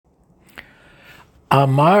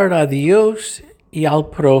Amar a Dios y al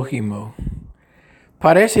prójimo.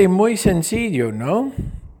 Parece muy sencillo, ¿no?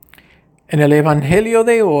 En el Evangelio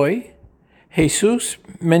de hoy, Jesús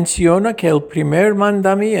menciona que el primer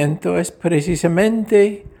mandamiento es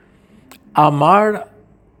precisamente amar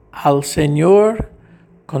al Señor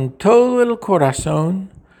con todo el corazón,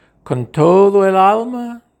 con todo el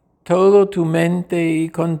alma, toda tu mente y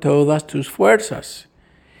con todas tus fuerzas.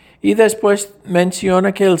 Y después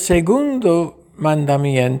menciona que el segundo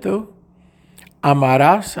mandamiento,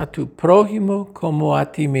 amarás a tu prójimo como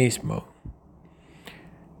a ti mismo.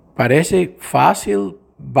 Parece fácil,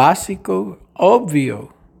 básico,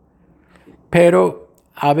 obvio, pero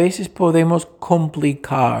a veces podemos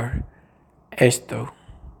complicar esto.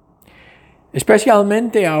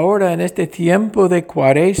 Especialmente ahora en este tiempo de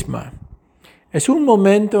Cuaresma. Es un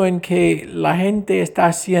momento en que la gente está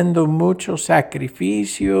haciendo muchos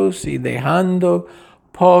sacrificios y dejando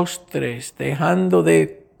postres, dejando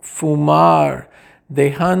de fumar,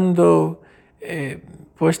 dejando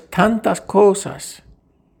pues tantas cosas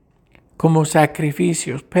como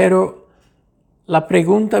sacrificios. Pero la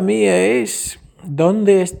pregunta mía es,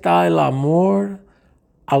 ¿dónde está el amor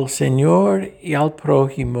al Señor y al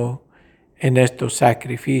prójimo en estos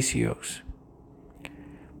sacrificios?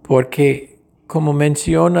 Porque como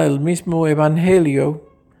menciona el mismo Evangelio,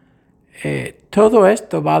 todo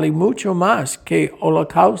esto vale mucho más que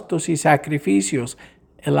holocaustos y sacrificios,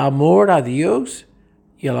 el amor a Dios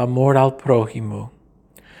y el amor al prójimo.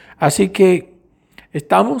 Así que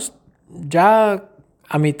estamos ya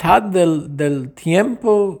a mitad del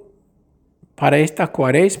tiempo para esta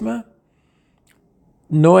Cuaresma.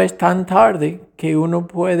 No es tan tarde que uno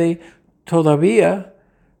puede todavía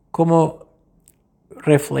como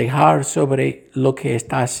reflejar sobre lo que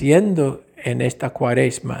está haciendo en esta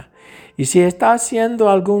Cuaresma. Y si está haciendo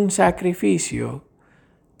algún sacrificio,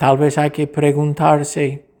 tal vez hay que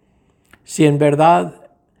preguntarse si en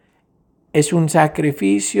verdad es un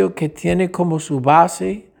sacrificio que tiene como su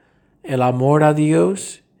base el amor a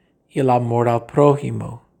Dios y el amor al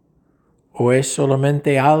prójimo, o es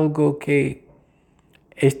solamente algo que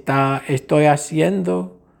estoy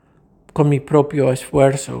haciendo con mi propio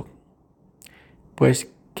esfuerzo.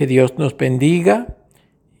 Pues que Dios nos bendiga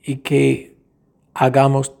y que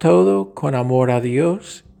hagamos todo con amor a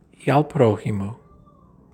Dios y al prójimo.